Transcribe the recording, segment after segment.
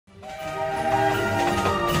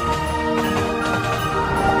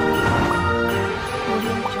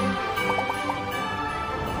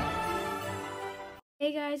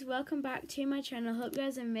welcome back to my channel. Hope you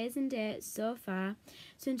guys have an amazing day so far.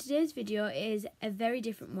 So in today's video is a very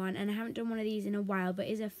different one, and I haven't done one of these in a while, but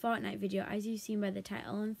it's a Fortnite video as you've seen by the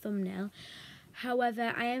title and thumbnail.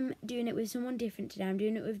 However, I am doing it with someone different today. I'm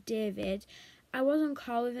doing it with David. I was on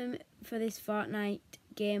call with him for this Fortnite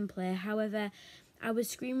gameplay. However, I was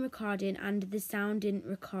screen recording and the sound didn't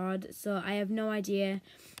record, so I have no idea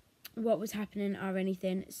what was happening or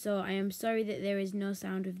anything. So I am sorry that there is no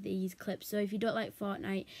sound of these clips. So if you don't like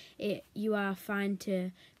Fortnite, you are fine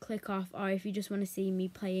to click off, or if you just want to see me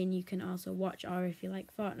playing, you can also watch, or if you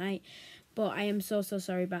like Fortnite. But I am so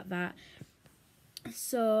sorry about that.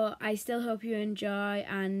 So I still hope you enjoy,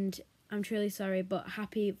 and I'm truly sorry, but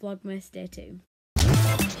happy Vlogmas Day 2.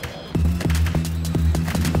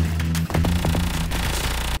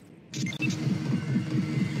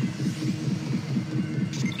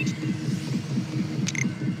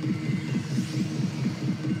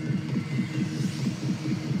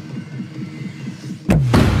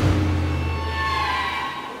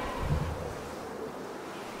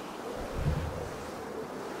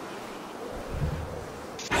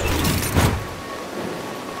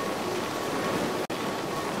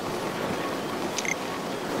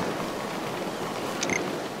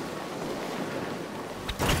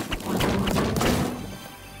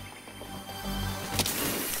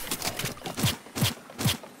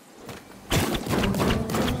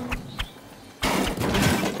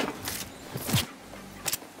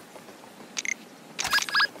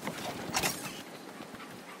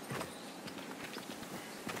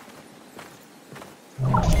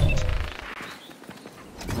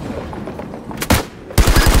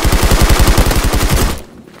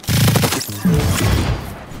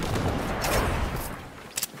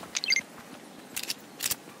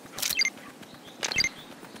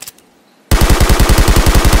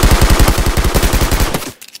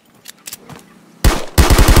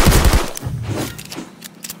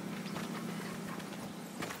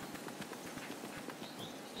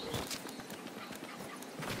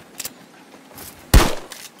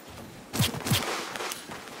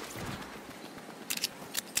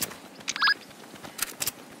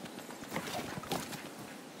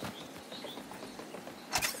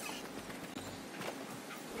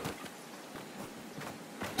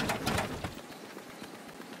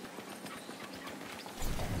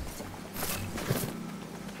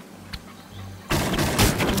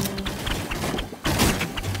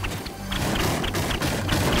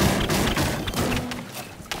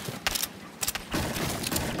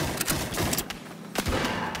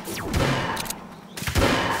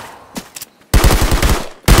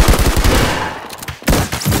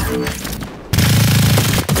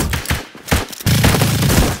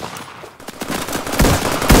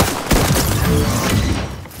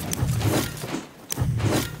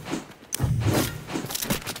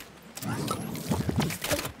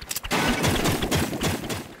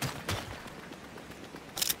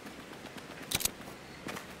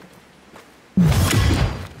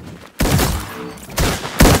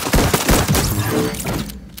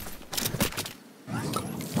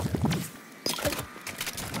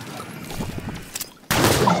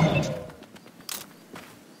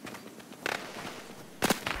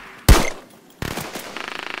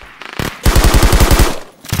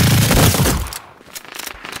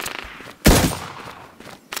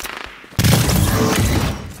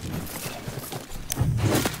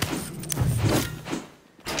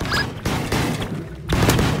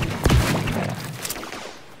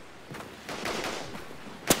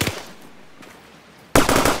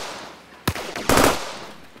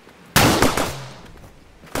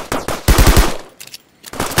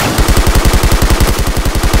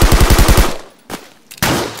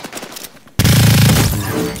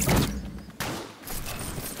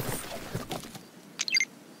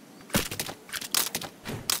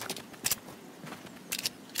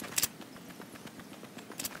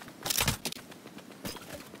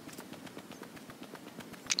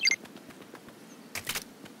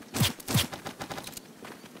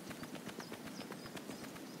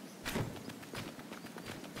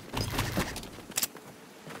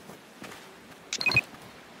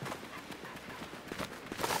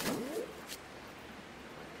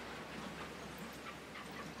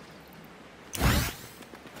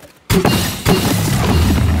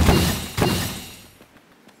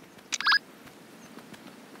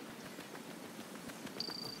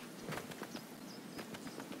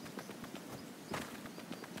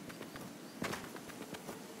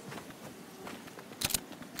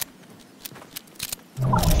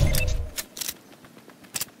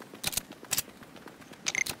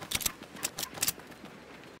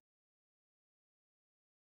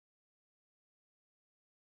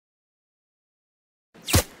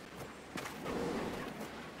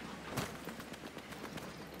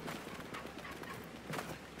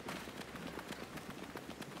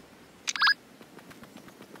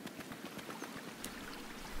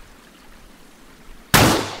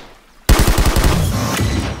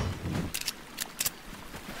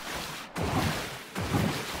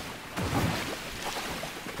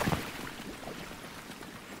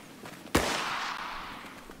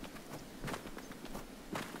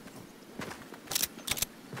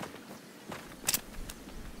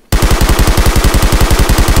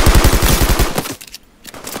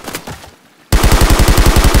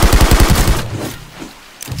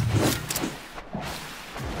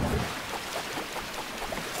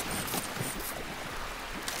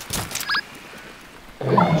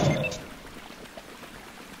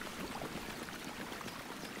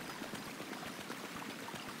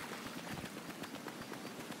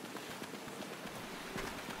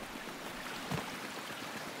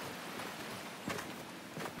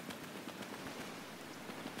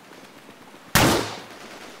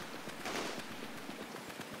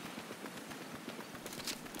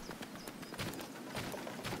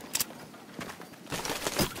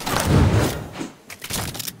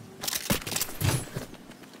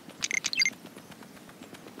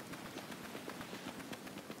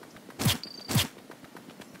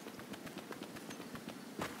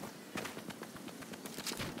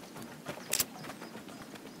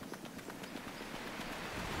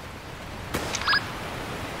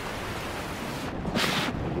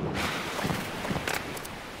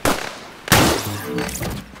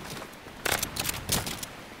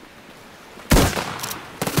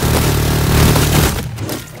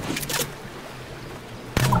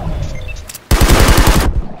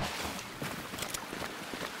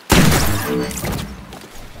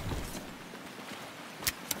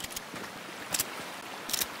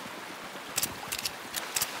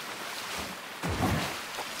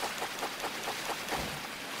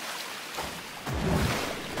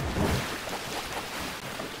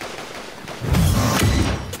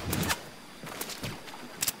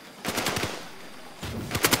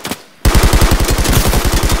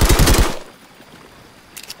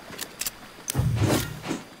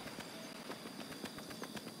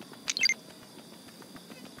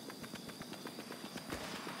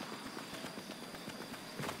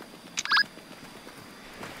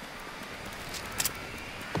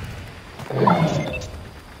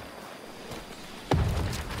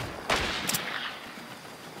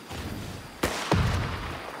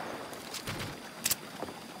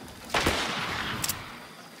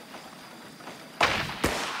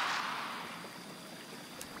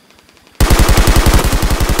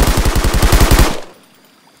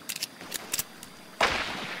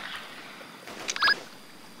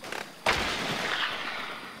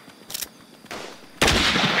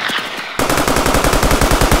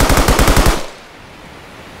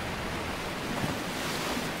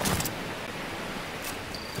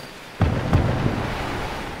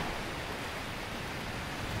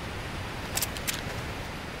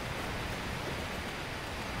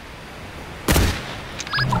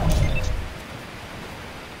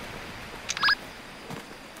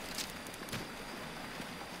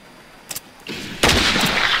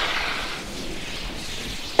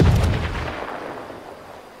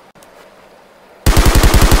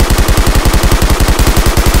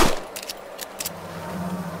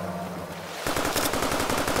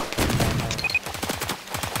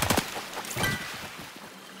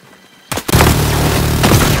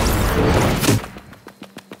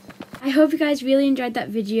 I hope you guys really enjoyed that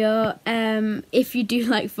video. If you do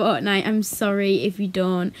like Fortnite, I'm sorry if you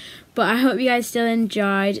don't, but I hope you guys still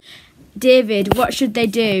enjoyed. David, what should they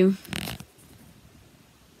do?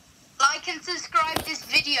 Like and subscribe this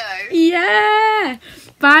video. Yeah!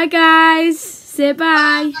 Bye guys! Say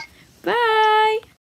bye! Bye. Bye!